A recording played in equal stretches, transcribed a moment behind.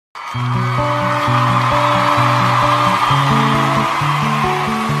Worship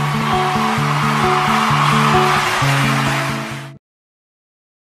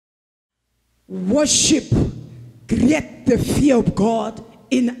creates the fear of God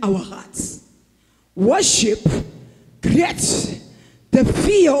in our hearts. Worship creates the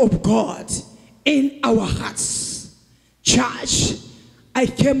fear of God in our hearts. Church, I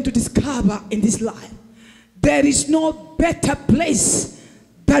came to discover in this life, there is no better place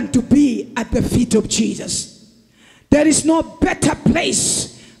than to be at the feet of Jesus. There is no better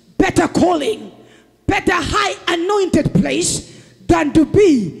place, better calling, better high anointed place than to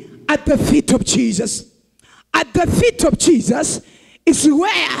be at the feet of Jesus. At the feet of Jesus is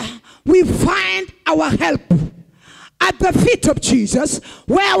where we find our help. At the feet of Jesus,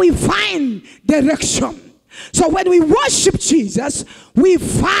 where we find direction. So when we worship Jesus, we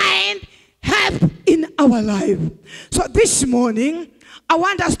find help in our life. So this morning, I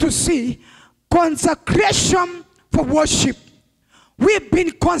want us to see consecration for worship. We've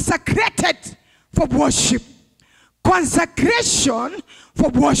been consecrated for worship. Consecration for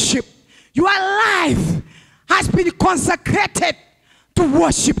worship. Your life has been consecrated to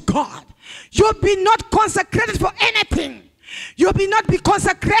worship God. You've been not consecrated for anything. You've been not be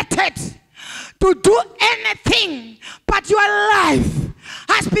consecrated to do anything, but your life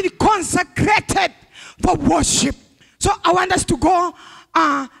has been consecrated for worship. So I want us to go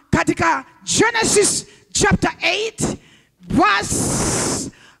katika Genesis chapter 8 verse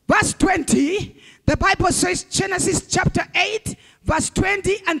 20. The Bible says, Genesis chapter 8 verse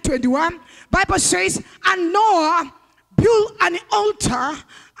 20 and 21. Bible says, and Noah built an altar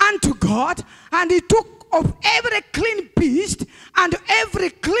unto God, and he took of every clean beast and every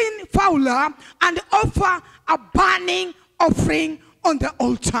clean fowler, and offer a burning offering on the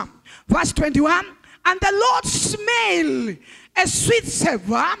altar. Verse 21, and the Lord smelled a sweet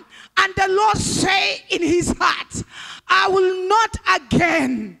savor, and the Lord said in his heart, I will not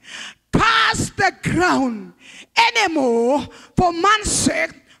again curse the ground anymore for man's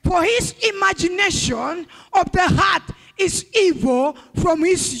sake, for his imagination of the heart is evil from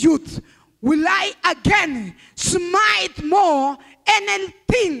his youth. Will I again smite more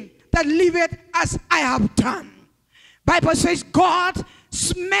anything that liveth as I have done? Bible says God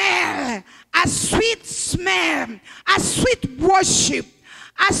smell, a sweet smell, a sweet worship,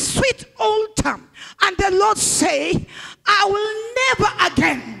 a sweet altar. And the Lord say, I will never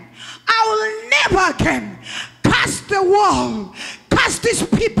again cast the wall, cast these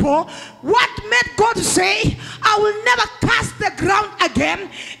people. What made God say, I will never cast the ground again?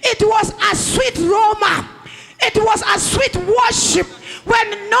 It was a sweet aroma. It was a sweet worship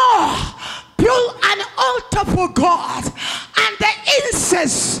when Noah built an altar for God, and the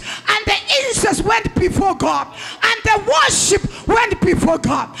incense went before God, and the worship went before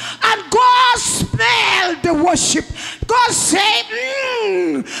God, and God smelled the worship. God said,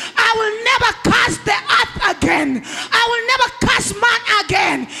 I will never cast the earth again. I will never cast man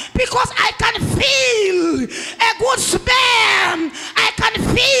again, because I can feel a good smell. I can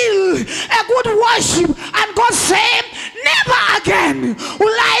feel a good worship. And God said, never again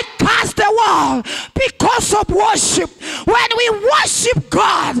will I cast the wall because of worship. When we worship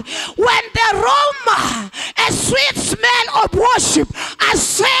God, when the aroma, a sweet smell of worship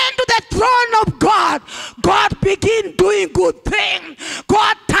ascend to the throne of God, God begin doing good things.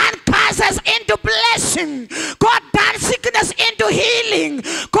 God turn curses into blessing. God turn sickness into healing.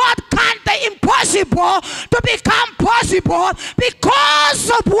 God turn the impossible to become possible because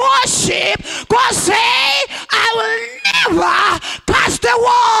of worship. God say, I will never cast the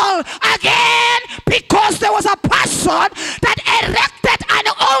wall again, because there was a person that erected an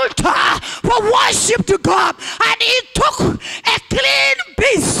altar for worship to God, and he took a clean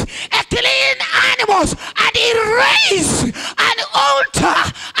beast, a clean animals, and he raised an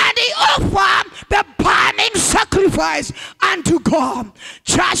altar, and he offered the burning sacrifice unto God.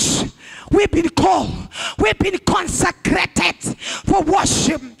 Church, we've been called, we've been consecrated for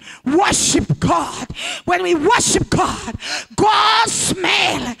worship. Worship God. When we worship God, God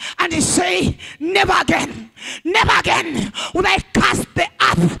smell and he say, never again will I cast the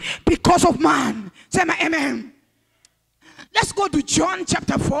earth because of man. Say my amen. Let's go to John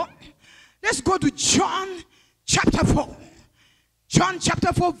chapter 4. Let's go to John chapter 4. John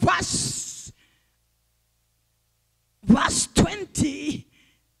chapter 4 verse 20.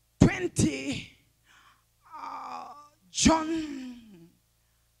 John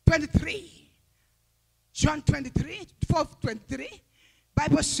 23. John 23, 4:23.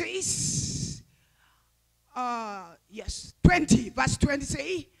 Bible says, 20, verse 20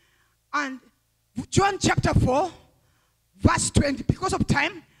 say, and John chapter 4, verse 20. Because of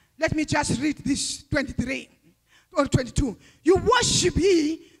time, Let me just read this 23 or 22. You worship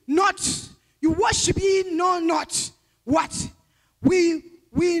ye know not what. We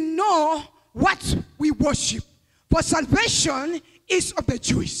know what we worship. For salvation is of the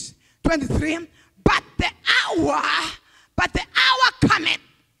Jews. 23. But the hour cometh,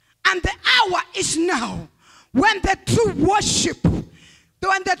 and the hour is now, when the true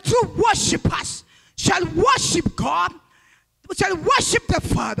worshippers shall worship God, shall worship the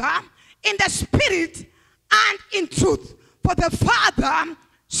Father in the spirit and in truth. For the Father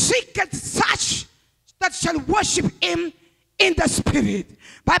seeketh such that shall worship him in the spirit.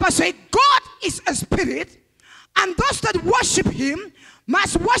 Bible says God is a spirit, and those that worship him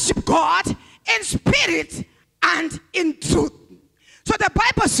must worship God in spirit and in truth. So the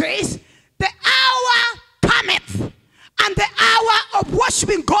Bible says the hour cometh, and the hour of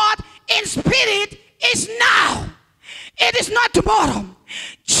worshiping God in spirit is now. It is not tomorrow.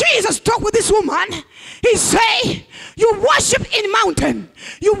 Jesus talked with this woman. He said, you worship in mountain,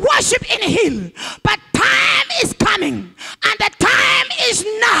 you worship in hill, but time is coming, and the time is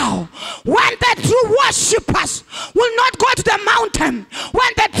now, when the true worshippers will not go to the mountain,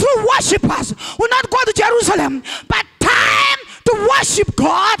 when the true worshippers will not go to Jerusalem, but time to worship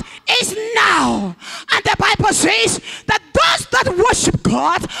God is now. And the Bible says that those that worship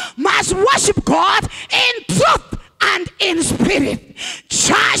God must worship God in truth and in spirit.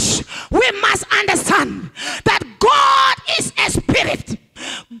 Church, we must understand that God is a spirit.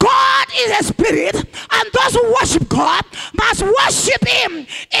 God is a spirit, and those who worship God must worship him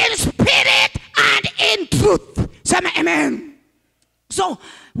in spirit and in truth. Say amen. So,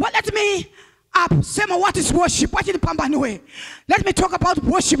 let me say what is worship. Let me talk about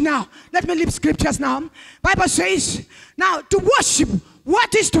worship now. Let me leave scriptures now. Bible says, now to worship,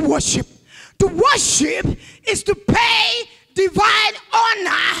 what is to worship? To worship is to pay divine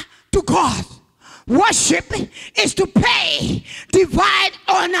honor to God. Worship is to pay divine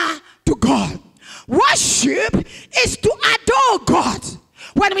honor to God. Worship is to adore God.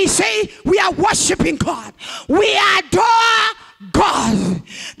 When we say we are worshiping God, we adore God.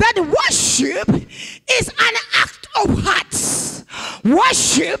 That worship is an act of heart.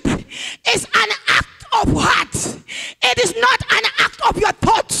 Worship is an act of heart. It is not an act of your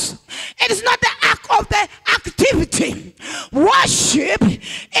thoughts. It is not the act of the activity. Worship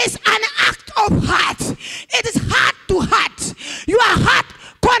is an act of heart. It is heart to heart. Your heart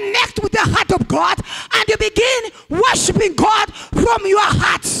connect with the heart of God, and you begin worshiping God from your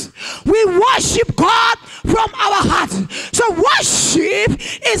heart. We worship God from our heart. So worship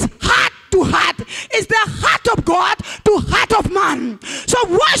is heart to heart. It's the heart of God to heart of man. So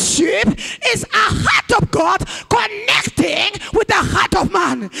worship is a heart of God connecting with the heart of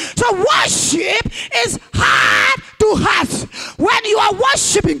man. So worship is heart to heart. When you are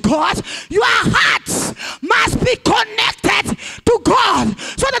worshiping God, your heart must be connected to God,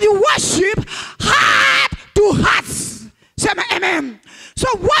 so that you worship heart to heart. Say amen. So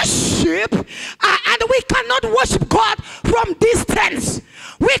worship, and we cannot worship God from distance.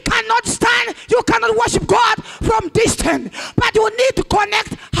 We cannot stand, you cannot worship God from distance, but you need to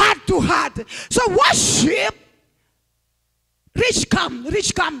connect heart to heart. So worship, rich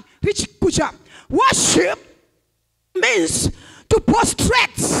puja. Worship means to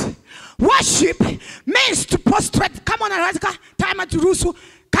prostrate. Worship means to prostrate. Come on, Arazika, time at Rusu.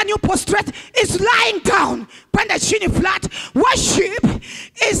 Can you prostrate? It's lying down. When the chin flat. Worship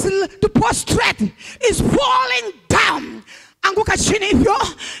is to prostrate. Is falling down. Anguka chini hivyo.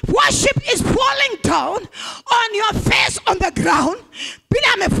 Worship is falling down on your face on the ground.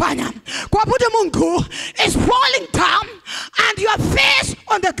 Bila amefanya. Kuabudu Mungu is falling down and your face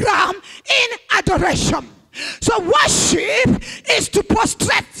on the ground in adoration. So worship is to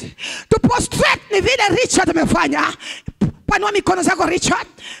prostrate. To prostrate ni vile Richard amefanya. Panua mikono zako Richard.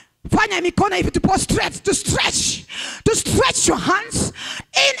 Fanya mikono hivi, to prostrate, to stretch your hands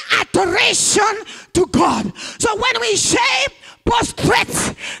in adoration to God. So when we say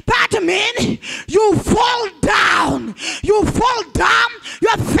prostrate, that means you fall down. You fall down,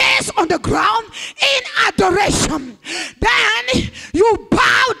 your face on the ground in adoration. Then you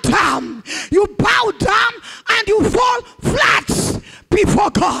bow down. You bow down and you fall flat before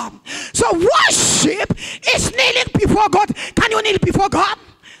God. So worship is kneeling before God. Can you kneel before God?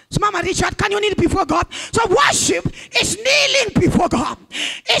 So Mama Richard, can you kneel before God? So worship is kneeling before God.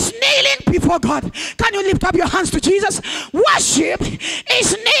 It's kneeling before God. Can you lift up your hands to Jesus? Worship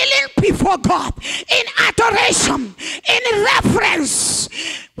is kneeling before God in adoration, in reverence.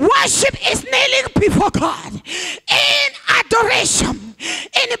 Worship is kneeling before God in adoration,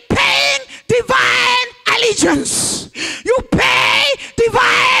 in paying divine allegiance. You pay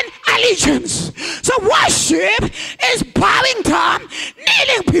divine Worship is bowing down,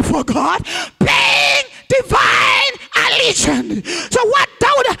 kneeling before God, paying divine allegiance. So what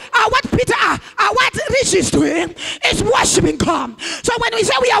Rich is doing is worshiping God. So when we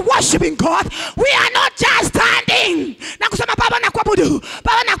say we are worshiping God, we are not just standing.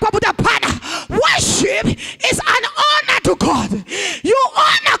 Worship is an honor to God. You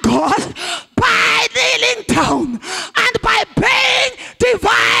honor God by kneeling down and by paying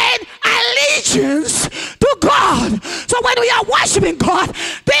divine allegiance to God. So when we are worshiping God,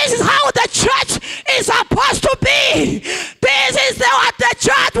 this is how the church is supposed to be. This is what the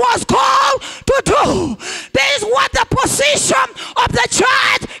church was called to do. This is what the position of the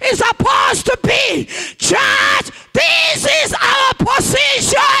church is supposed to be. Church, this is our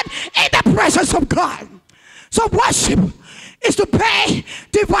position in the presence of God. So worship is to pay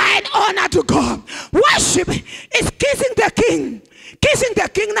divine honor to God. Worship is kissing the king. Kissing the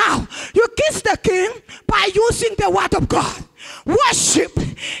king now. You kiss the king by using the word of God. Worship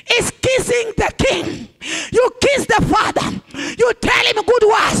is kissing the king. You kiss the Father. You tell him good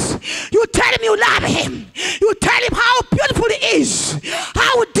words. You tell him you love him. You tell him how beautiful he is,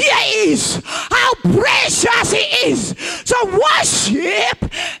 how dear he is, how precious he is. So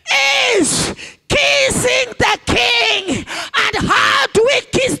worship is kissing the king. And how do we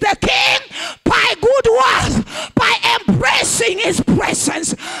kiss the king? By good words, by embracing his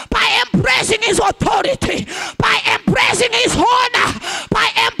presence, by embracing his authority, by embracing his honor, by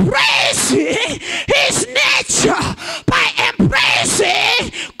embracing his nature, by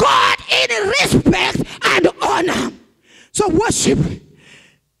embracing God in respect and honor. So worship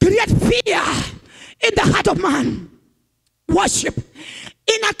creates fear in the heart of man. Worship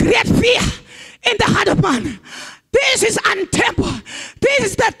creates fear in the heart of man. This is a temple. This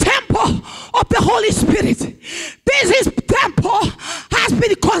is the temple of the Holy Spirit. This temple has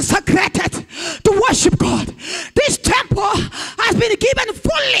been consecrated to worship God. This temple has been given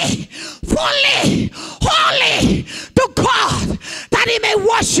fully, wholly to God, that he may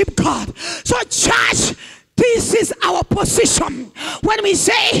worship God. So church, this is our position. When we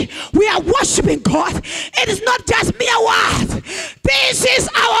say we are worshiping God, it is not just mere word. This is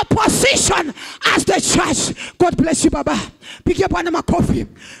our position as the church. God bless you, Baba. Pick up one of my coffee.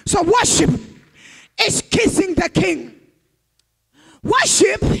 So worship is kissing the king.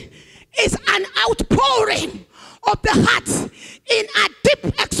 Worship is an outpouring of the heart in a deep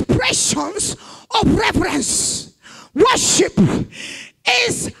expressions of reverence. Worship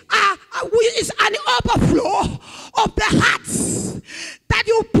is an overflow of the heart that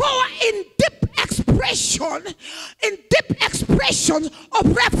you pour in deep expression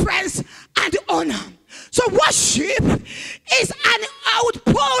of reverence and honor. So worship is an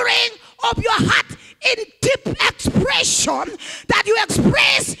outpouring of your heart in deep expression that you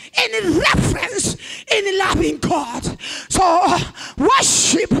express in reference in loving God. So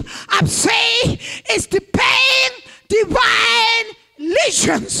worship, I'm saying, is the paying divine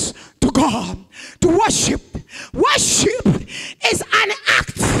allegiance to God. To worship. Worship is an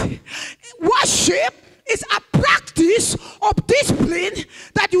act. Worship is a practice of discipline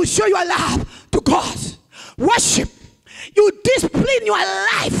that you show your love to God. Worship, you discipline your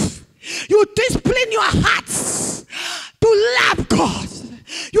life. You discipline your hearts to love God.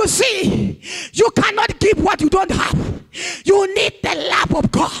 You see, you cannot give what you don't have. You need the love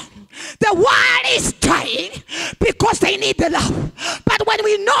of God. The world is dying because they need the love. But when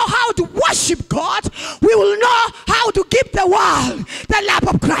we know how to worship God, we will know how to give the world the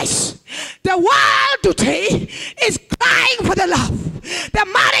love of Christ. The world today is crying for the love. The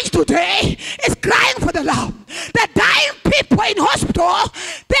marriage today is crying for the love. The dying people in hospital,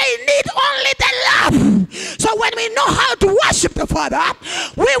 they need only the love. So when we know how to worship the Father,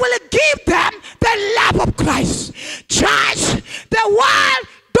 we will give them the love of Christ. Church, the world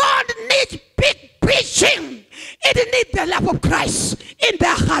don't need big preaching. It needs the love of Christ in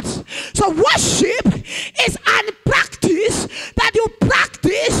their hearts. So worship is a practice that you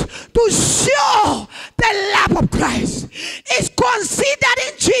practice to show the love of Christ. It's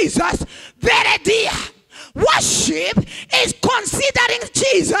considering Jesus very dear. Worship is considering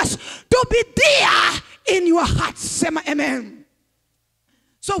Jesus to be dear in your hearts. Say amen.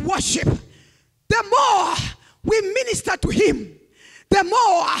 So worship, the more we minister to him, the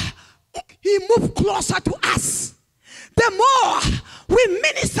more he moves closer to us. The more we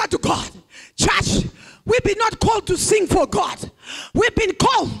minister to God. Church, we've been not called to sing for God. We've been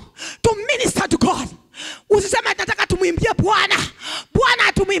called to minister to God. Usisema nataka tumwimbie Bwana.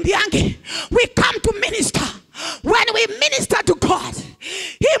 Bwana tumwimbiange. We come to minister. When we minister to God,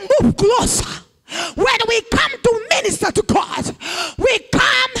 he moves closer. When we come to minister to God, we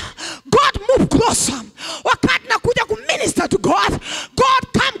come, God moves closer.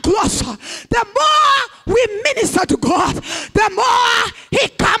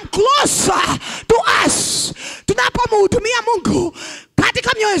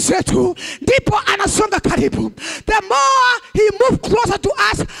 mwenzetu ndipo anasonga karibu. The more he moves closer to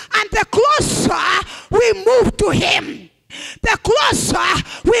us, and the closer we move to him. The closer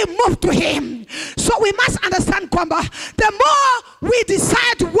we move to him. So we must understand kwamba the more we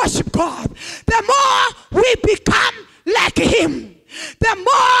decide to worship God, the more we become like him. The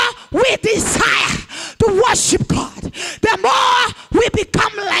more we desire to worship God, the more we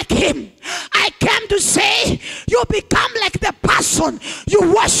become like him. I came to say, you become like the person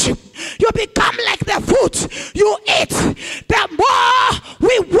you worship. You become like the food you eat. The more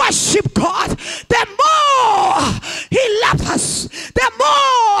we worship God, the more he loves us. The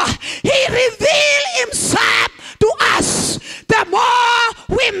more he reveals himself to us. The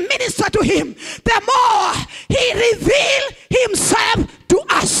more we minister to him, the more he reveals himself to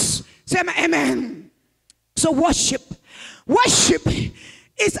us. Say amen. So worship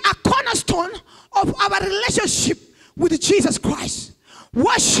is a cornerstone of our relationship with Jesus Christ.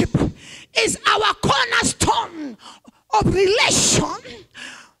 Worship is our cornerstone of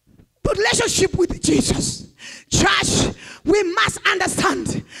relationship with Jesus. Church, we must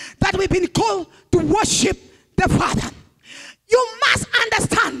understand that we've been called to worship the Father. You must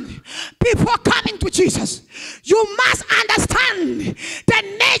understand, before coming to Jesus, you must understand the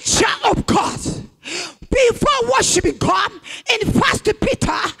nature of God. Before worshiping God, in 1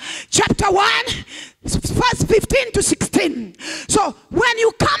 Peter chapter 1, verse 15 to 16. So when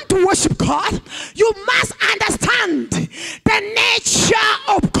you come to worship God, you must understand the nature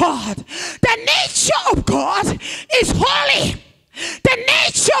of God. The nature of God is holy. The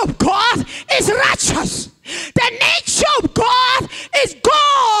nature of God is righteous. The nature of God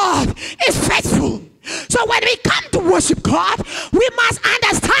is faithful. So when we come to worship God, we must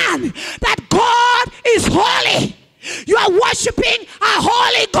understand that God is holy. You are worshiping a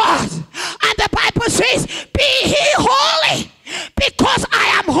holy God. And the Bible says, be he holy because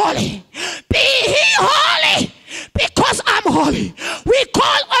I am holy. Be he holy because I'm holy. We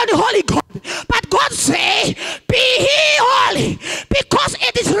call on holy God, but God say, be he holy because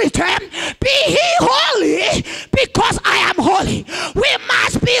it is written, be he holy because I am holy. We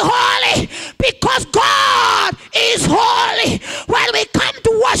must be holy because God is holy. When we come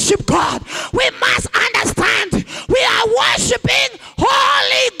to worship God, we must understand we are worshiping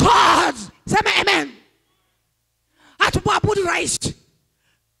holy God. Say amen. Hatumwabudu rais,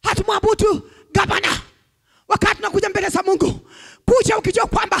 hatumwabudu gavana. Wakati tunakuja mbele za Mungu, kuja ukijua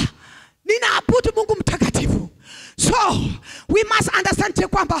kwamba ninaabudu Mungu mtakatifu. So we must understand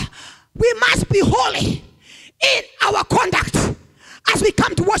kwamba we must be holy in our conduct as we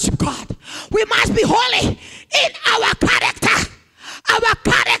come to worship God. We must be holy in our character. Our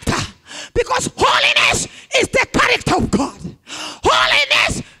character. Because holiness is the character of God.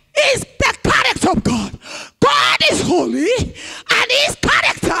 Holiness is the character of God. God is holy and his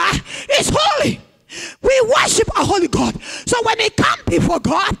character is holy. We worship a holy God. So when we come before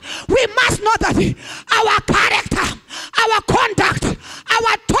God, we must know that our character, our conduct,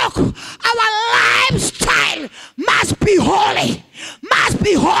 our talk, our lifestyle must be holy. Must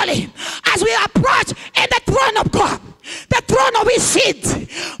be holy. As we approach in the throne of God, the throne of his seat,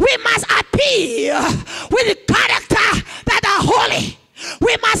 we must appear with character that are holy.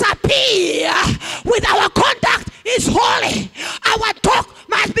 We must appear with our conduct is holy. Our talk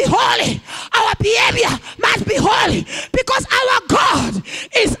must be holy. Our behavior must be holy. Because our God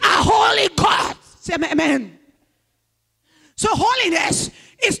is a holy God. Say amen. So holiness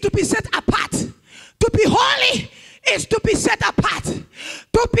is to be set apart. To be holy is to be set apart.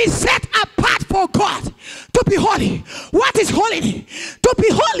 To be set apart for God. To be holy. What is holy? To be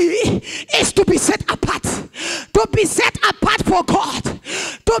holy is to be set apart. To be set apart for God.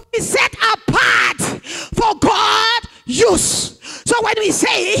 To be set apart for God use. So when we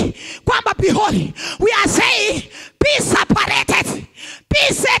say kwamba be holy, we are saying be separated.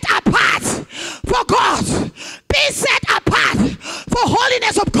 Be set apart for God. Be set apart for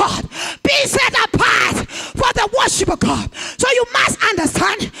holiness of God. Be set apart for the worship of God. So you must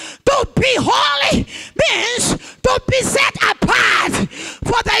understand, to be holy means to be set apart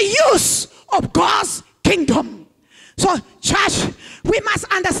for the use of God's kingdom. So church, we must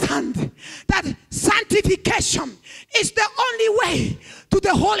understand that sanctification is the only way to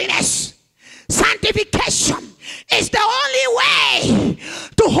the holiness. Sanctification is the only way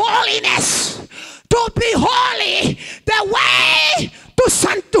to holiness. To be holy, the way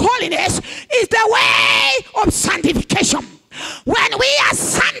to holiness is the way of sanctification. When we are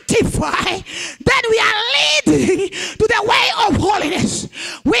sanctified, then we are leading to the way of holiness.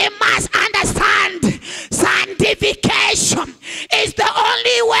 We must understand sanctification is the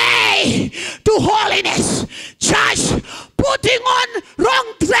only way to holiness. Church, putting on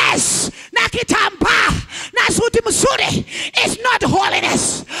wrong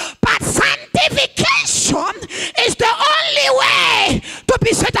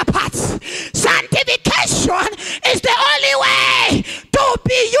to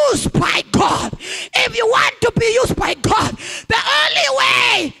be used by God, if you want to be used by God, the only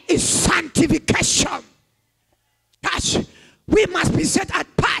way is sanctification. Church, we must be set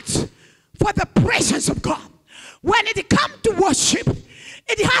apart for the presence of God. When it comes to worship,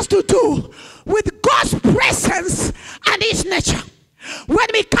 it has to do with God's presence and his nature. When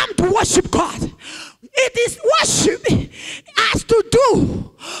we come to worship God, it is worship has to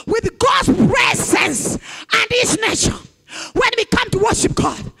do with God's presence and his nature. When we come to worship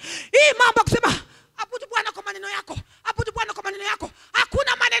God, hii mambo kusema abudu Bwana kwa maneno yako, abudu Bwana kwa maneno yako,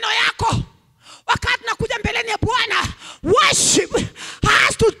 hakuna maneno yako. Wakati nakuja mbeleni ya Bwana, worship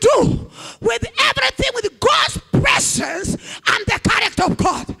has to do with everything with God's presence and the character of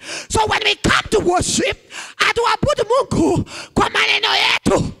God. So when we come to worship, atuabudu Mungu kwa maneno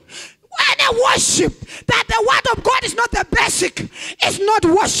yetu. When I worship, that the word of God is not the basic, it's not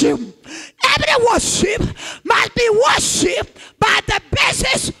worship. Every worship must be worship by the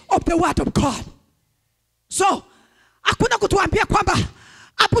basis of the word of God. So, hakuna kutuambia kwamba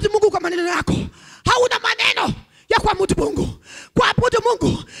abudu Mungu kwa maneno yako. Hauna maneno ya kuabudu Mungu. Kuabudu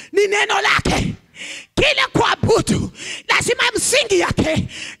Mungu ni neno lake. Kila kuabudu lazima msingi yake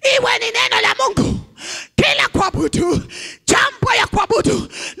iwe ni neno la Mungu. Kila kuabudu, jambo ya kuabudu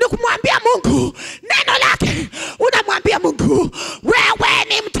ni kumwambia Mungu neno lake. Unamwambia Mungu, wewe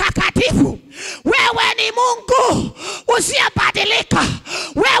ni mtakatifu, wewe ni Mungu usiyebadilika,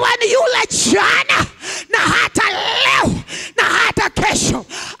 wewe ni yule jana na hata leo na hata kesho.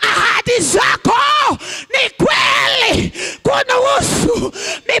 Ahadi zako ni kweli kunuhusu.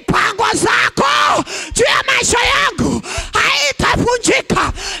 Mipango zako juu ya maisha yangu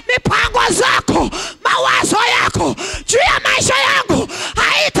haitavunjika. Mipango zako, mawazo yako juu ya maisha yangu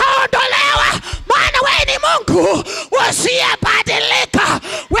haitaondolewa. Maana wewe ni Mungu usiyebadilika.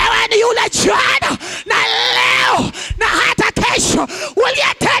 Wewe ni yule jana na leo na hata kesho.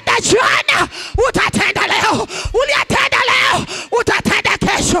 Uliyetenda jana utatenda leo, uliyetenda leo utatenda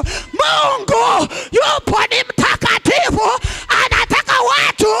kesho. Mungu yupo, ni mtakatifu, anataka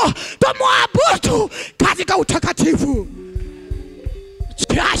watu tumwabudu katika utakatifu.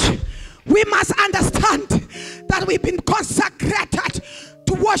 Church, we must understand that we've been consecrated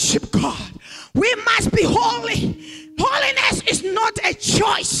to worship God. We must be holy. Holiness is not a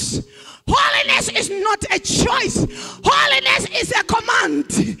choice. Holiness is not a choice. Holiness is a command.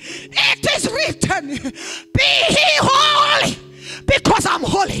 It is written, be ye holy because I'm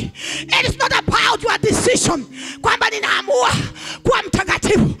holy. It is not about your decision. Kwamba ninaamua kuwa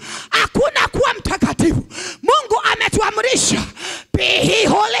mtakatifu. Hakuna kuwa mtakatifu. Mungu ametuamrisha, be ye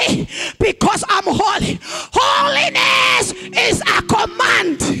holy because I'm holy. Holiness is a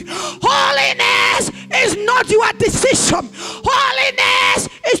command. Holiness is not your decision. Holiness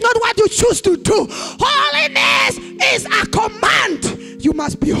is not what you choose to do. Holiness is a command. You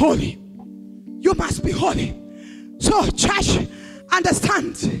must be holy. You must be holy. So church,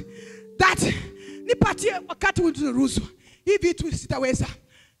 understand that nipatie wakati uniruhusu hivi vitu sitaweza.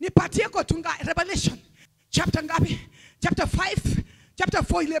 Nipatie kwa tunga Revelation chapter ngapi? Chapter 5, chapter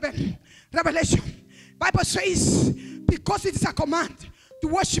 4:11. Revelation. Bible says, because it is a command to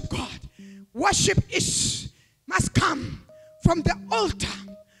worship God. Worship must come from the altar.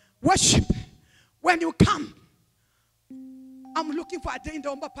 Worship, when you come, I'm looking for a day in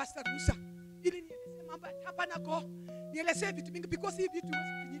the Pastor Musa. Ili nieleze mambo ya tabernacle, nieleze vitu mingi, because hivi vitu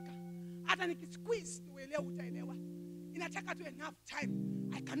huwezi. Hata nikisqueeze uelewe utaelewa. Inataka tu enough time.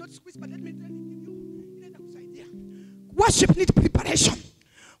 I cannot squeeze, but let me give you. Inaenda kusaidia. Worship needs preparation.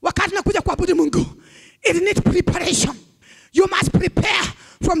 Wakati nakuja kuabudu Mungu, it needs preparation. You must prepare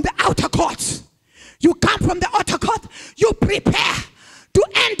from the outer courts. You come from the outer court, you prepare to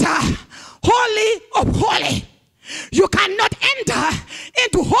enter holy of holy. You cannot enter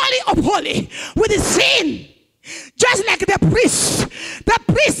into holy of holy with sin. Just like the priest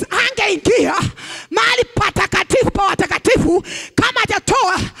angeingia mahali patakatifu pa watakatifu kama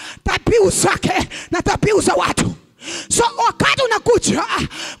hajatoa dhabihu zake na dhabihu za watu. So wakati unakuja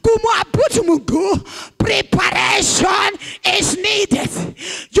kumwabudu Mungu, preparation is needed.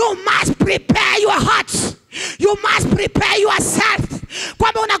 You must prepare your heart. You must prepare yourself.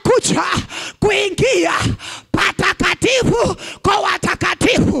 Kwamba unakuja kuingia patakatifu kwa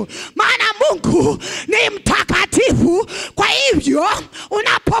watakatifu. Maana Mungu ni mtakatifu. Kwa hivyo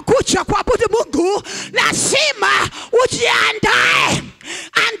unapokuja kuabudu Mungu, lazima ujiandae.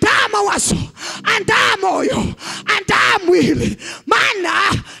 Andaa mawazo, andaa moyo, andaa mwili.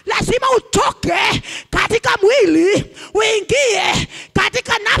 Maana lazima utoke katika mwili, uingie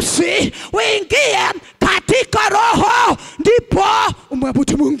katika nafsi, uingie katika roho, ndipo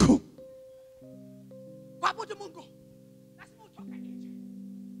umwabudu Mungu. Kuabudu Mungu lazima utoke nje.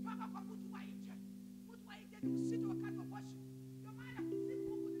 ni mzito wakati wa worship. Ndio maana kusifu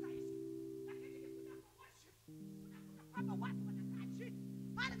Mungu ni rahisi. Lakini ikikuja kwa worship, unakuta kwamba watu wanakaa chini.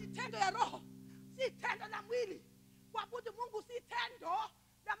 Maana ni tendo ya roho, si tendo la mwili. Kuabudu Mungu si tendo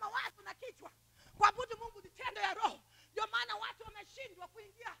la mawazo na kichwa. Kuabudu Mungu ni tendo ya roho. Ndio maana watu wameshindwa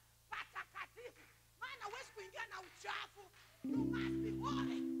kuingia patakatifu. Maana huwezi kuingia na uchafu. You must be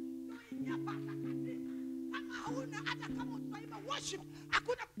holy. Ndio ingia patakatifu. Kama huna, hata kama tunaimba worship,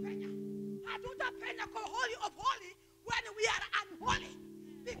 hakuna kupenya. Hatutapenya kwa holy of holy when we are unholy.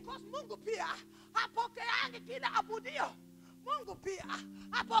 Because Mungu pia hapokeangi kila abudio. Mungu pia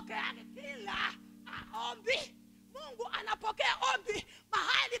hapokeangi kila ombi. Mungu anapokea ombi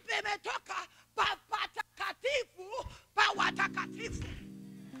mahali pemetoka pa patakatifu, pa watakatifu.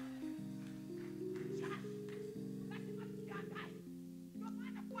 Lazima tujiandae. Ndio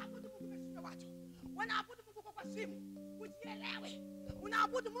maana kuabudu Mungu umeshinda watu. Wanaabudu Mungu kwa simu, ujielewe.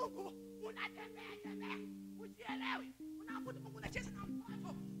 Unaabudu Mungu unatembea, ujielewe. Unaabudu Mungu unacheza na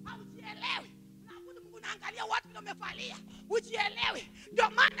mtoto, ujielewe. Unaabudu Mungu unaangalia watu ndio wamevalia, ujielewe. Ndio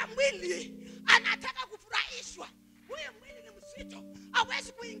maana mwili anataka kufurahishwa. Huyu mwili ni mzito,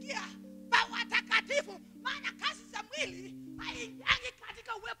 hawezi kuingia kwa watakatifu. Maana kazi za mwili haingiangi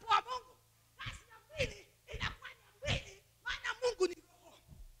katika uwepo wa Mungu. Kazi ya mwili inakuwa ni mwili, maana Mungu ni roho.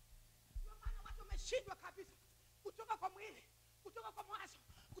 Ndio maana watu wameshindwa kabisa kutoka kwa mwili, kutoka kwa mawazo,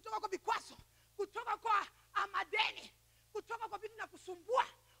 kutoka kwa vikwazo, kutoka kwa madeni, kutoka kwa vitu na kusumbua.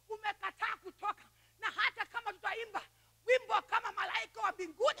 Umekataa kutoka. Na hata kama tutaimba wimbo kama malaika wa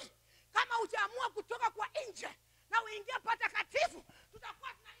mbinguni, kama hujaamua kutoka kwa nje na uingia patakatifu, tutakuwa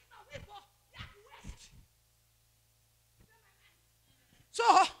tunaimba wimbo ya West. So,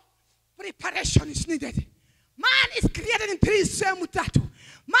 preparation is needed. Man is created in three sehemu tatu.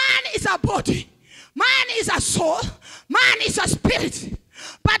 Man is a body, man is a soul, man is a spirit.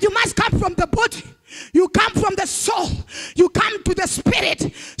 But you must come from the body. You come from the soul. You come to the spirit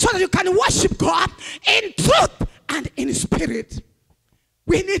so that you can worship God in truth and in spirit.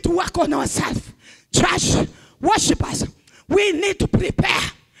 We need to work on ourselves. Church, worshipers, we need to prepare.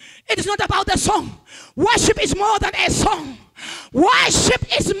 It is not about the song. Worship is more than a song.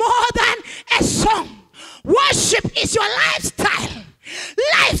 Worship is more than a song. Worship is your lifestyle.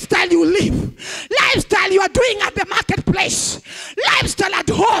 Lifestyle you live. Lifestyle you are doing at the marketplace. Lifestyle at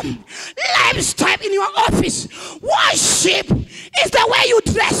home. Lifestyle in your office. Worship is the way you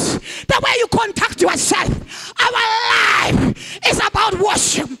dress, the way you conduct yourself. Our life is about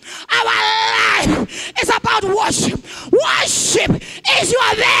worship. Our life is about worship. Worship is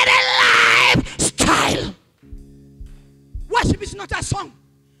your very lifestyle. Worship is not a song.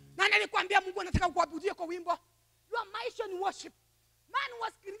 Nani alikwambia Mungu anataka kuabudia kwa wimbo? Your mission worship. Man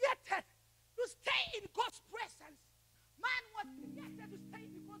was created to stay in God's presence. Man was created to stay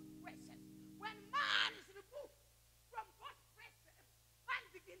in God's presence. When man is removed from God's presence, man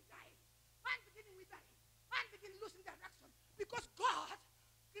begins dying. Man begins withering. Man begins losing direction. Because God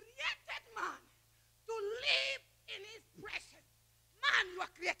created man to live in his presence. Man, you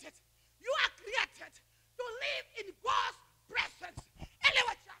are created. You are created to live in God's presence.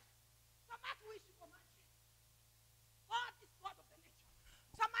 Elewa church. Samaki uishi kwa maji. God is God of the nature.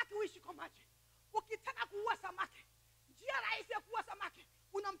 Samaki uishi kwa maji. Ukitaka kuua samaki, njia rahisi ya kuua samaki,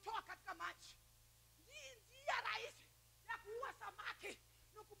 unamtoa katika maji. Njia rahisi ya kuua samaki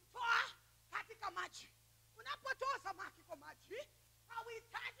ni kumtoa katika maji. Unapotoa samaki kwa maji,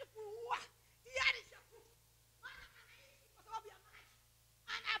 hauhitaji kuua. Tayari shakufa. Maana anaishi kwa sababu ya maji.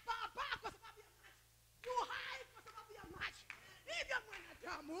 Anapaa kwa sababu ya maji. Yu hai kwa sababu ya maji. Hivyo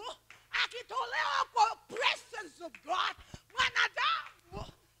mwanadamu akitolewa kwa presence of God,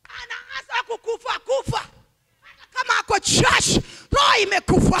 mwanadamu anaanza kufa. Hata kama ako church, roho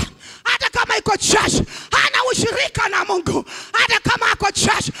imekufa. Hata kama iko church, hana ushirika na Mungu. Hata kama ako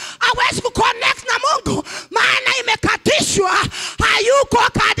church, hawezi kuconnect na Mungu. Maana imekatishwa, hayuko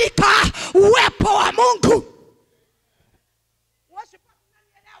katika uwepo wa Mungu. Worship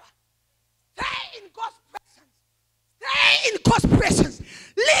unanielewa? Stay in God's presence. Stay in God's presence.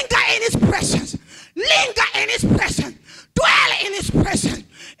 Linger in his presence. Linger in his presence. Dwell in his presence.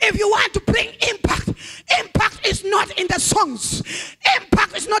 If you want to bring impact, impact is not in the songs.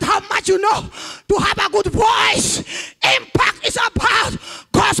 Impact is not how much you know to have a good voice. Impact is about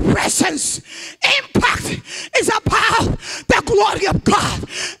God's presence. Impact is about the glory of God.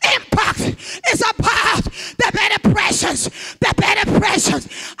 Impact is about the better presence. The better presence.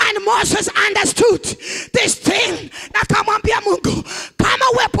 And Moses understood this thing. Nakamwambia Mungu, kama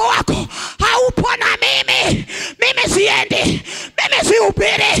uwepo wako haupo na mimi siendi, mimi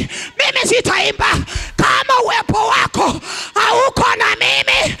sihubiri, mimi sitaimba. Kama uwepo wako hauko na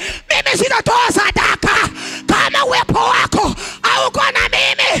mimi sitatoa sadaka.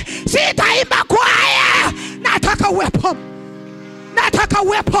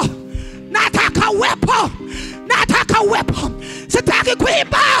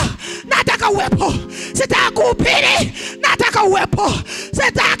 nataka uwepo. Sitaki kuhubiri, nataka uwepo.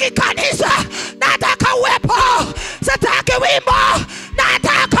 Sitaki kanisa, nataka uwepo. Sitaki wimbo,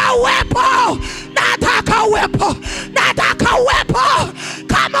 nataka uwepo. Nataka uwepo, nataka uwepo.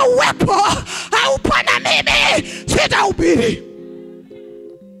 Kama uwepo haupo na mimi, sitahubiri.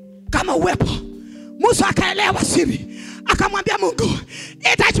 Kama uwepo. Musa akaelewa siri, akamwambia Mungu,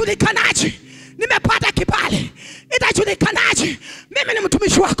 itajulikanaje nimepata kibali? Itajulikanaje mimi ni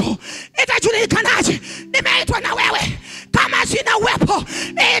mtumishi wako? Itajulikanaje nimeitwa na wewe? Kama sina uwepo,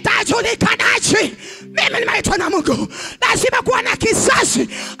 itajulikanaje mimi nimeitwa na Mungu? Lazima kuwa na kizazi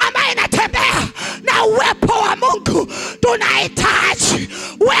ambaye inatembea na uwepo wa Mungu. Tunahitaji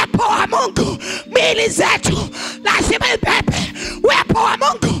uwepo wa Mungu. Mili zetu lazima ibebe uwepo wa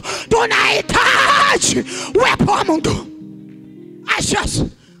Mungu. Tunahitaji uwepo wa Mungu. Ashas,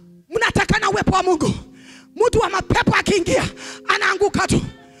 mnataka na uwepo wa Mungu. Mtu wa mapepo akiingia anaanguka tu.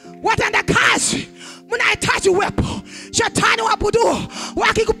 Watenda kazi mnahitaji uwepo. Shetani waabudu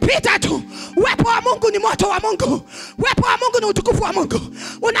wakikupita tu, uwepo wa Mungu ni moto wa Mungu. Uwepo wa Mungu ni utukufu wa Mungu.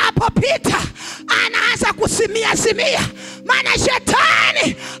 Unapopita anaanza kusimia simia, maana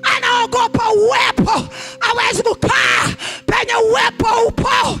shetani anaogopa uwepo. Hawezi kukaa penye uwepo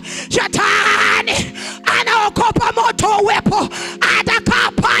upo. Shetani anaogopa moto wa uwepo,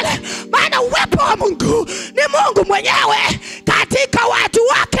 atakaa pale, maana uwepo wa Mungu ni Mungu mwenyewe katika watu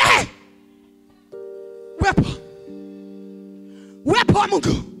wake. Uwepo wa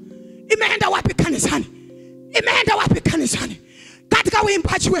Mungu imeenda wapi kanisani? Imeenda wapi kanisani? Katika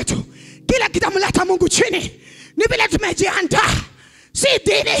uimbaji wetu kila kitamleta Mungu chini. Ni vile tumejiandaa. Si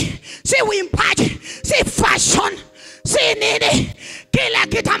dini, si uimbaji, si fashion, si nini. Kila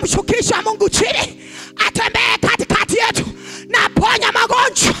kitamshukisha Mungu chini. Atembee katikati yetu na ponya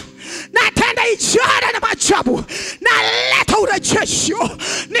magonjwa, natenda ishara na maajabu, na leta urejesho.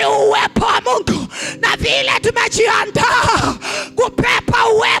 Ni uwepo wa Mungu. Na vile tumejiandaa kupepa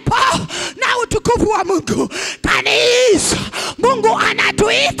uwepo na utukufu wa Mungu. Kanisa, Mungu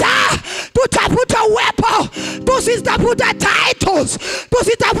anatuita tutafuta uwepo. Tusitafuta titles,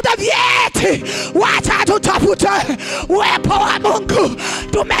 tusitafuta vyeti. Wacha tutafute uwepo wa Mungu.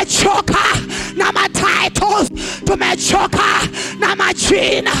 Tumechoka na matitles, tumechoka na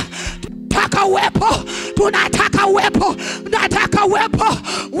majina. Tunataka uwepo, tunataka uwepo, tunataka uwepo.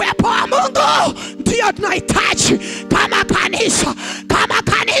 Uwepo wa Mungu ndio tunahitaji kama kanisa. Kama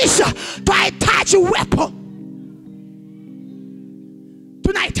kanisa tunahitaji uwepo.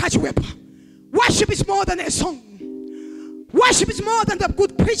 Tunahitaji uwepo. Worship is more than a song. Worship is more than the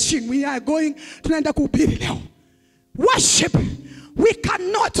good preaching we are going tunaenda kuhubiri leo. Worship, we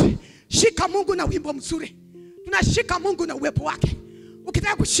cannot shika Mungu na wimbo mzuri. Tunashika Mungu na uwepo wake.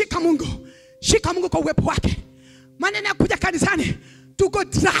 Ukitaka kushika Mungu, shika Mungu kwa uwepo wake. Maneno ya kuja kanisani to go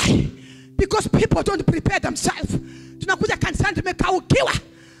dry because people don't prepare themselves. Tunakuja kanisani tumekaukiwa.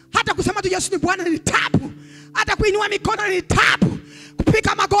 Hata kusema tu Yesu ni Bwana ni tabu. Hata kuinua mikono ni tabu.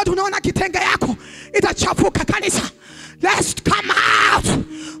 Kupika magoti unaona kitenge yako itachafuka kanisa. Let's come out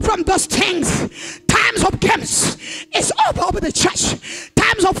from those things. Times of games is over the church.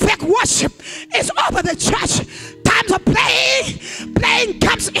 Times of fake worship is over the church. Times of playing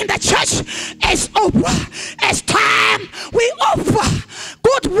games in the church is over. It's time we offer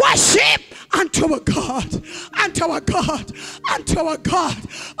good worship unto our God, unto our God, unto our God.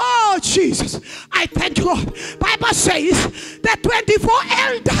 Oh Jesus, I thank you, Lord. Bible says that 24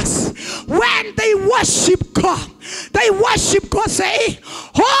 elders, when they worship God, say,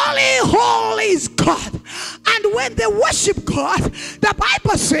 holy, holy is God. And when they worship God, the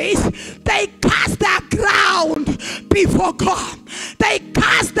Bible says they cast their crown before God. They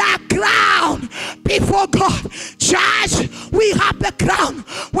cast their crown before God. Church, we have the crown.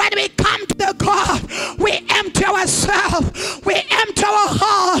 When we come to the God, we empty ourselves. We empty our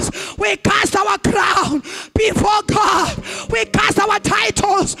hearts. We cast our crown before God. We cast our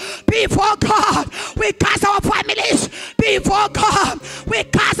titles before God. We cast our families before God. We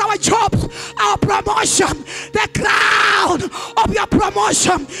cast our jobs, our promotion, the crown of your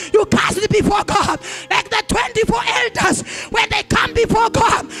promotion. You cast it before God. Like the 24 elders, when they come before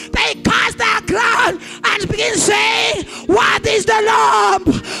God, they cast their crown and begin saying, what is the Lamb?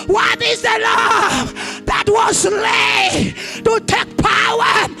 What is the Lamb that was slain to take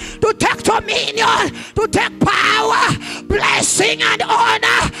power, to take dominion, to take power? Blessing and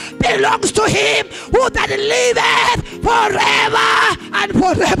honor belongs to him who that liveth forever and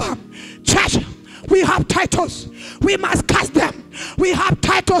forever. Church, we have titles. We must cast them. We have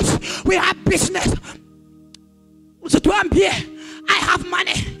titles. We have business. I have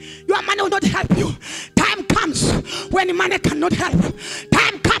money. Your money will not help you. Time comes when money cannot help.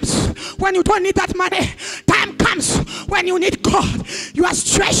 Time comes when you don't need that money. Time comes when you need God. Your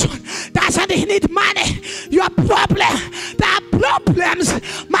situation doesn't need money. Your problem, there are problems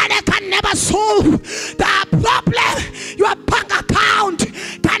money can never solve. There are problems your bank account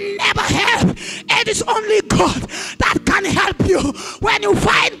can never help. It is only God that can help you. When you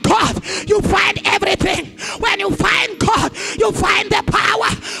find God, you find everything. When you find God, you find the power.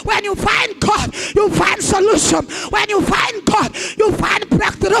 When you find God, you find solution. When you find God, you find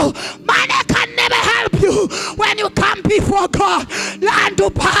breakthrough. Money can never help you. When you come before God, learn to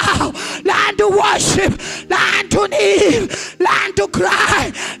bow, learn to worship, learn to kneel, learn to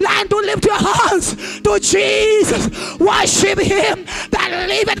cry, learn to lift your hands to Jesus. Worship Him that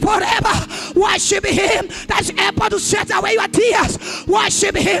liveth forever. Worship Him that's able to set away your tears.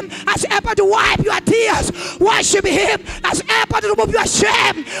 Worship Him that's able to wipe your tears. Worship Him that's able to remove your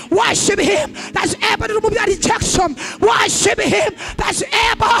shame. Worship Him that's able to remove your rejection. Worship Him that's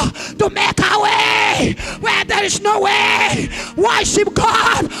able to make a way where there is no way. Worship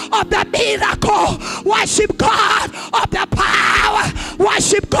God of the miracle. Worship God of the power.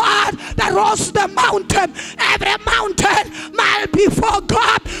 Worship God that rose the mountain. Every mountain must before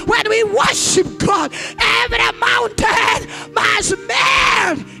God. When we worship God, every mountain must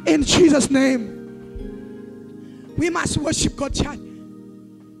melt in Jesus' name. We must worship God, child.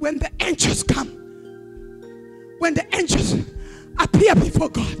 When the angels come, when the angels appear before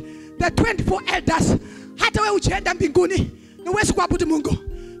God, the 24 elders, hata wewe ukienda mbinguni niwezi kuabudu Mungu.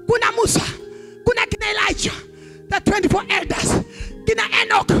 Kuna Musa, kuna kina Elijah, the 24 elders, kina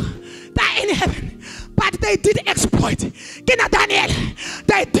Enoch, they're in heaven, but they did exploit. Kina Daniel,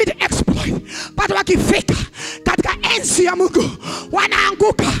 they did exploit, but wakifika katika enzi ya Mungu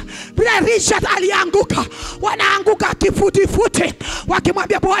wanaanguka. Bila Richard alianguka, wanaanguka kifutifuti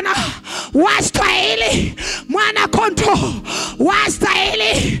wakimwambia Bwana, wastahili mwana kondoo,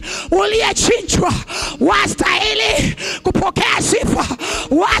 wastahili uliyechinjwa, wastahili kupokea sifa,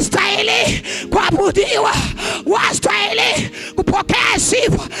 wastahili kuabudiwa, wastahili kupokea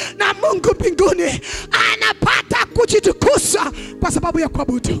sifa. Na Mungu mbinguni anapata kujitukuza kwa sababu ya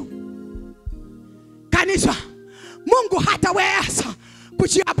kuabudu. Kanisa, Mungu hataweza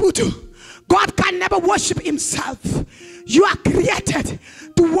kujiabudu. God can never worship himself. You are created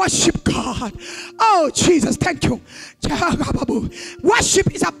to worship God. Oh Jesus, thank you.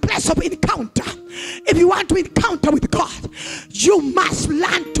 Worship is a place of encounter. If you want to encounter with God, you must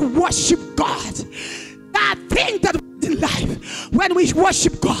learn to worship God. That thing that in life, when we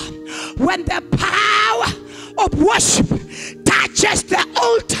worship God, when the power of worship touches the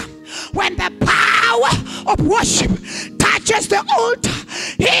altar, when the power of worship touches the altar,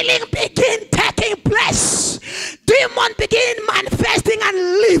 healing begin taking place. Demons begin manifesting and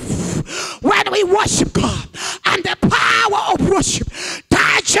live. When we worship God and the power of worship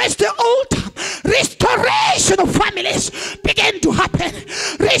touches the altar, restoration of families begin to happen.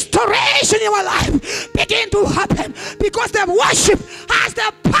 Restoration in our life begin to happen because the worship has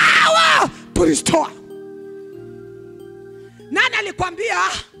the power to restore. Nani alikwambia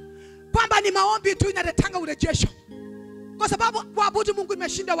kwamba ni maombi tu inaletanga urejesho? Kwa sababu kuabudu Mungu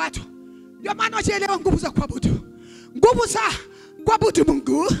imeshinda watu. Ndio maana waelewa nguvu za kuabudu. Nguvu za kuabudu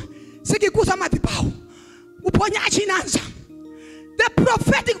Mungu sikikuza madhabahu. Uponyaji inaanza. The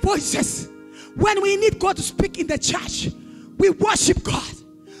prophetic voices. When we need God to speak in the church, we worship God.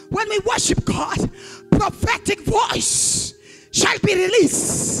 When we worship God, prophetic voice shall be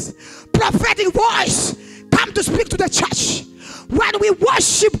released. Prophetic voice come to speak to the church. When we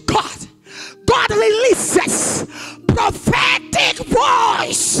worship God, God releases prophetic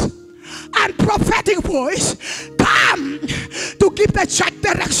voice. And prophetic voice come to give the church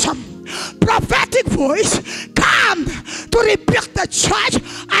direction. Prophetic voice come to rebuke the church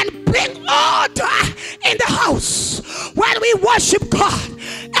and bring order in the house. When we worship God,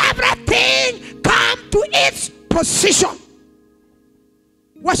 everything come to its position.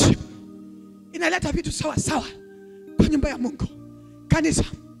 Worship inaleta vitu sawa sawa kwa nyumba ya Mungu. Kanisa,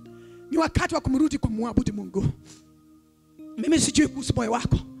 ni wakati wa kumrudi kwa muabudu Mungu. Mimi sijui kuhusu moyo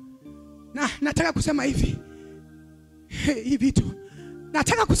wako, na nataka kusema hivi tu.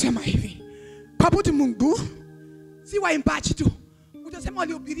 Nataka kusema hivi, kuabudu Mungu si waimbaji tu. Utasema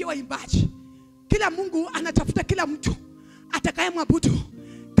waliohubiria waimbaji. Kila Mungu anatafuta kila mtu atakayemwabudu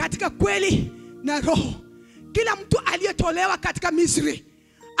katika kweli na roho. Kila mtu aliyetolewa katika Misri,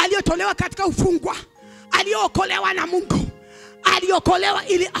 aliyetolewa katika ufungwa, aliyookolewa na Mungu, aliokolewa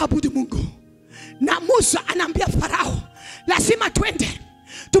ili abudu Mungu. Na Musa anaambia Farao, lazima twende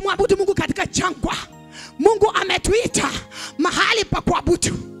tumwabudu Mungu katika jangwa. Mungu ametuita mahali pa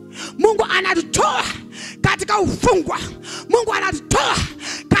kuabudu. Mungu anatutoa katika ufungwa. Mungu anatutoa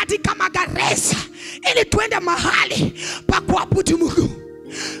katika tuende mahali pa kuabudu Mungu.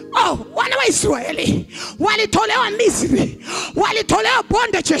 Oh, wana wa Israeli walitolewa Misri, walitolewa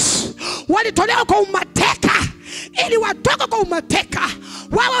bondages, walitolewa kwa umateka, ili watoka kwa umateka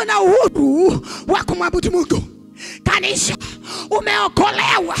wawe na uhuru wa kumwabudu Mungu. Kanisa,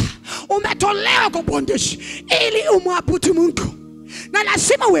 umeokolewa, umetolewa kwa bondage ili umwabudu Mungu. Na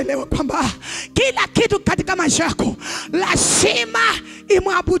lazima uelewe kwamba kila kitu katika maisha yako lazima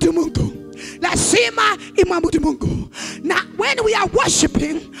imwabudu Mungu. Lazima imwabudu Mungu. Now when we are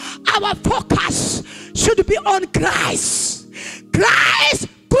worshiping, our focus should be on Christ. Christ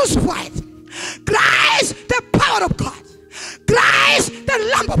crucified. Christ the power of God. Christ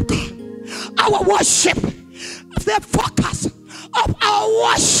the Lamb of God. Our worship, the focus of our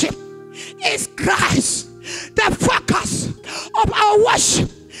worship is Christ. The focus of our worship,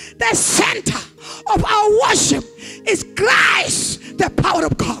 the center of our worship is Christ, the power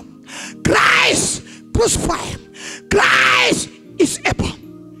of God. Christ crucified. Christ is able.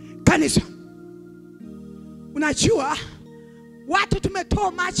 Kanisa, unajua watu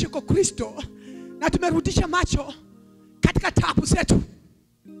tumetoa macho kwa Kristo na tumerudisha macho katika taabu zetu.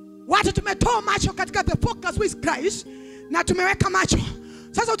 Watu tumetoa macho katika the focus with Christ na tumeweka macho.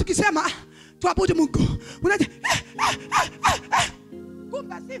 Sasa tukisema tuabudu Mungu, unaje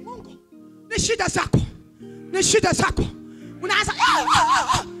kumbe si Mungu, ni shida zako, ni shida zako. Unaanza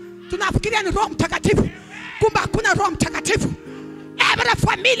tunafikiria ni Roho Mtakatifu, kumbe hakuna Roho Mtakatifu. Every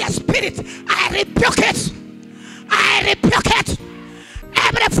familiar spirit, I rebuke it. I rebuke it.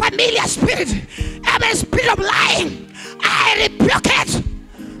 Every familiar spirit, every spirit of lying, I rebuke it.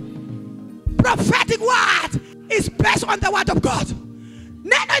 Prophetic word is based on the word of God.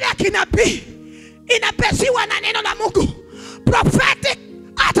 Neno la kinabii inapesiwa na neno la Mungu. Prophetic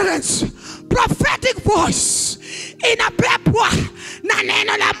utterance, prophetic voice inapepwa na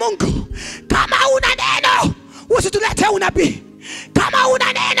neno la Mungu. Kama una neno, usitulete unabii. Kama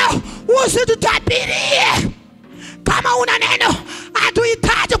una neno, usitutabirie. Kama una neno,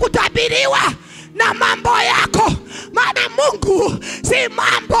 hatuhitaji kutabiriwa na mambo yako. Maana Mungu si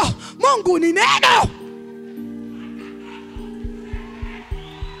mambo, Mungu ni neno.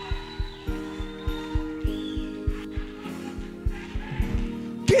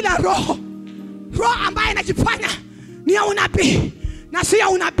 Kila roho ambaye inajifanya ni ya unabii na si ya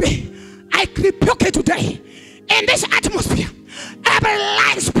unabii, I rebuke it today. In this atmosphere, every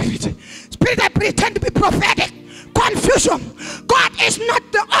lying spirit that pretend to be prophetic, confusion. God is not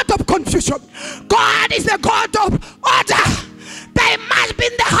the author of confusion. God is the God of order. There must be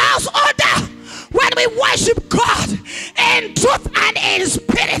in the house order. When we worship God in truth and in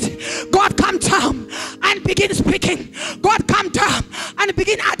spirit, God come down and begin speaking. God come down and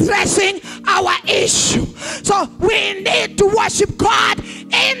begin addressing our issue. So we need to worship God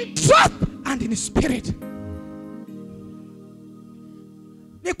in truth and in spirit.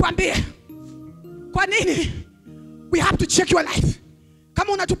 Nikwambie, kwa nini we have to check your life?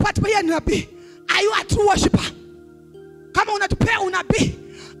 Kama unatupata pia nabii, are you a true worshiper? Kama unatupea unabii,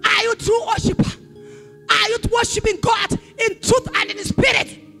 are you true worshiper? Are you worshiping God in truth and in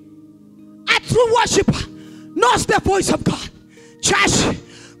spirit? A true worshiper knows the voice of God. Church,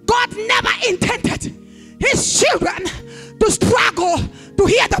 God never intended his children to struggle to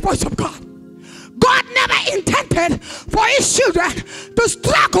hear the voice of God. God never intended for his children to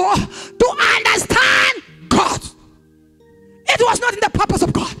struggle to understand God. It was not in the purpose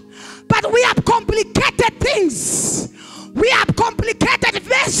of God. But we have complicated things. We have complicated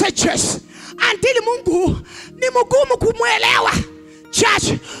messages until Mungu ni mugumu kumuelewa.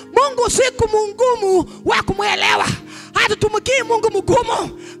 Church, Mungu si kumungumu wa kumuelewa. Hatutumikii Mungu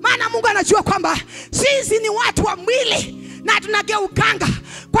mugumu. Maana Mungu anajua kwamba sisi ni watu wa mwili na tunageukanga.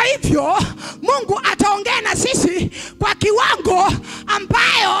 Kwa hivyo Mungu ataongea na sisi kwa kiwango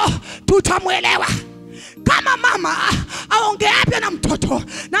ambayo tutamuelewa. Kama mama aongeavyo na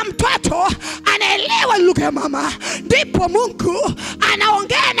mtoto anaelewa lugha ya mama, ndipo Mungu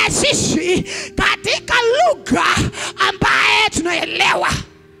anaongea na sisi katika lugha ambaye tunaelewa.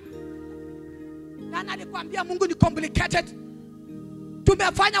 Na nalikwambia Mungu ni complicated.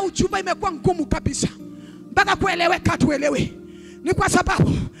 Tumefanya ujumbe imekuwa ngumu kabisa mpaka kueleweka tuelewe. Ni kwa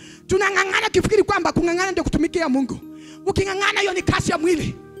sababu tunangangana kifikiri kwamba kungangana ndio kutumikia Mungu. Ukingangana hiyo ni kazi ya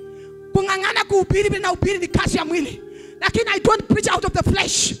mwili. Kungangana kuhubiri na ubiri ni kazi ya mwili. Lakini I don't preach out of the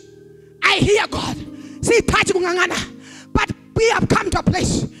flesh. I hear God. Sihitaji kungangana. But we have come to a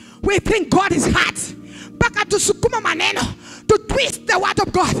place we think God is hard. Mpaka tusukuma maneno, to twist the word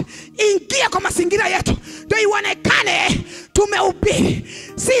of God, ingia kwa mazingira yetu ndio ionekane tumehubiri.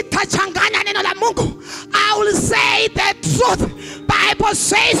 Sitachanganya neno la Mungu. I will say the truth. Bible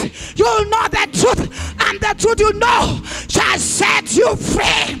says you'll know the truth and the truth you know shall set you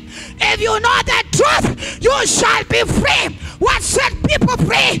free. If you know the truth, you shall be free. What set people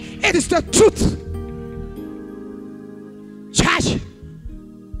free? It is the truth. Church,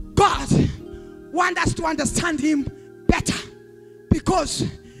 God wants us to understand Him better, because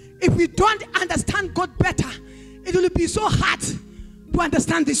if we don't understand God better, it will be so hard to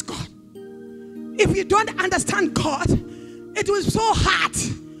understand this God. If we don't understand God, it will be so hard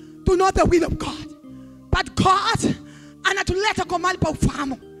to know the will of God. But God anatuleta kwa mahali pa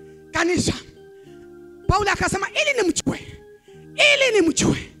ufahamu. Kanisa, Paulo akasema ili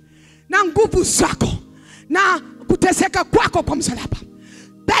nimjue na nguvu zako na kuteseka kwako kwa msalaba,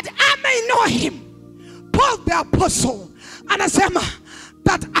 that I may know Him. Paul the apostle anasema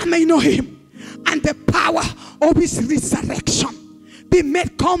that I may know Him and the power of His resurrection be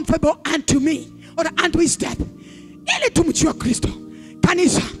made comfortable unto me, or unto His death. Ili tumjue Kristo.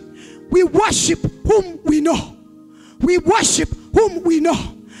 Kanisa, we worship whom we know. We worship whom we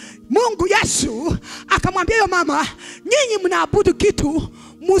know. Mungu Yesu akamwambia yo mama, nyinyi mnaabudu kitu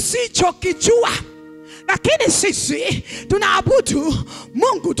msichokijua, lakini sisi tunaabudu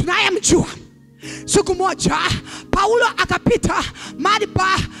Mungu tunayemjua. Siku moja Paulo akapita mahali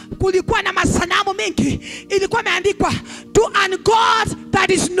pa kulikuwa na masanamu mengi, ilikuwa imeandikwa to an God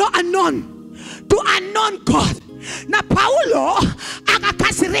that is not unknown, to unknown God. Na Paulo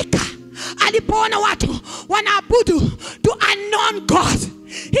akakasirika alipoona watu wanaabudu to unknown God.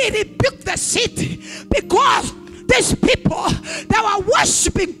 He rebuked the city because these people, they were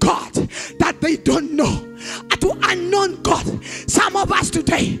worshiping God that they don't know, to unknown God. Some of us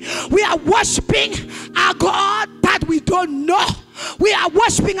today, we are worshiping a God that we don't know. We are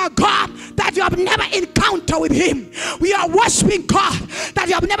worshiping a God that you have never encountered with Him. We are worshiping God that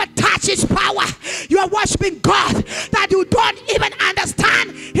you have never touched His power. You are worshiping God that you don't even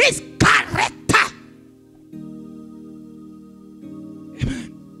understand His character.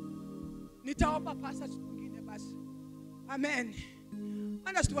 Amen. Nitaomba pasa mwingine basi. Amen.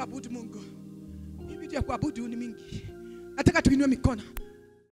 Ana tuabudu Mungu. Hivi ya kuabudu ni mingi. Nataka tuinue mikono.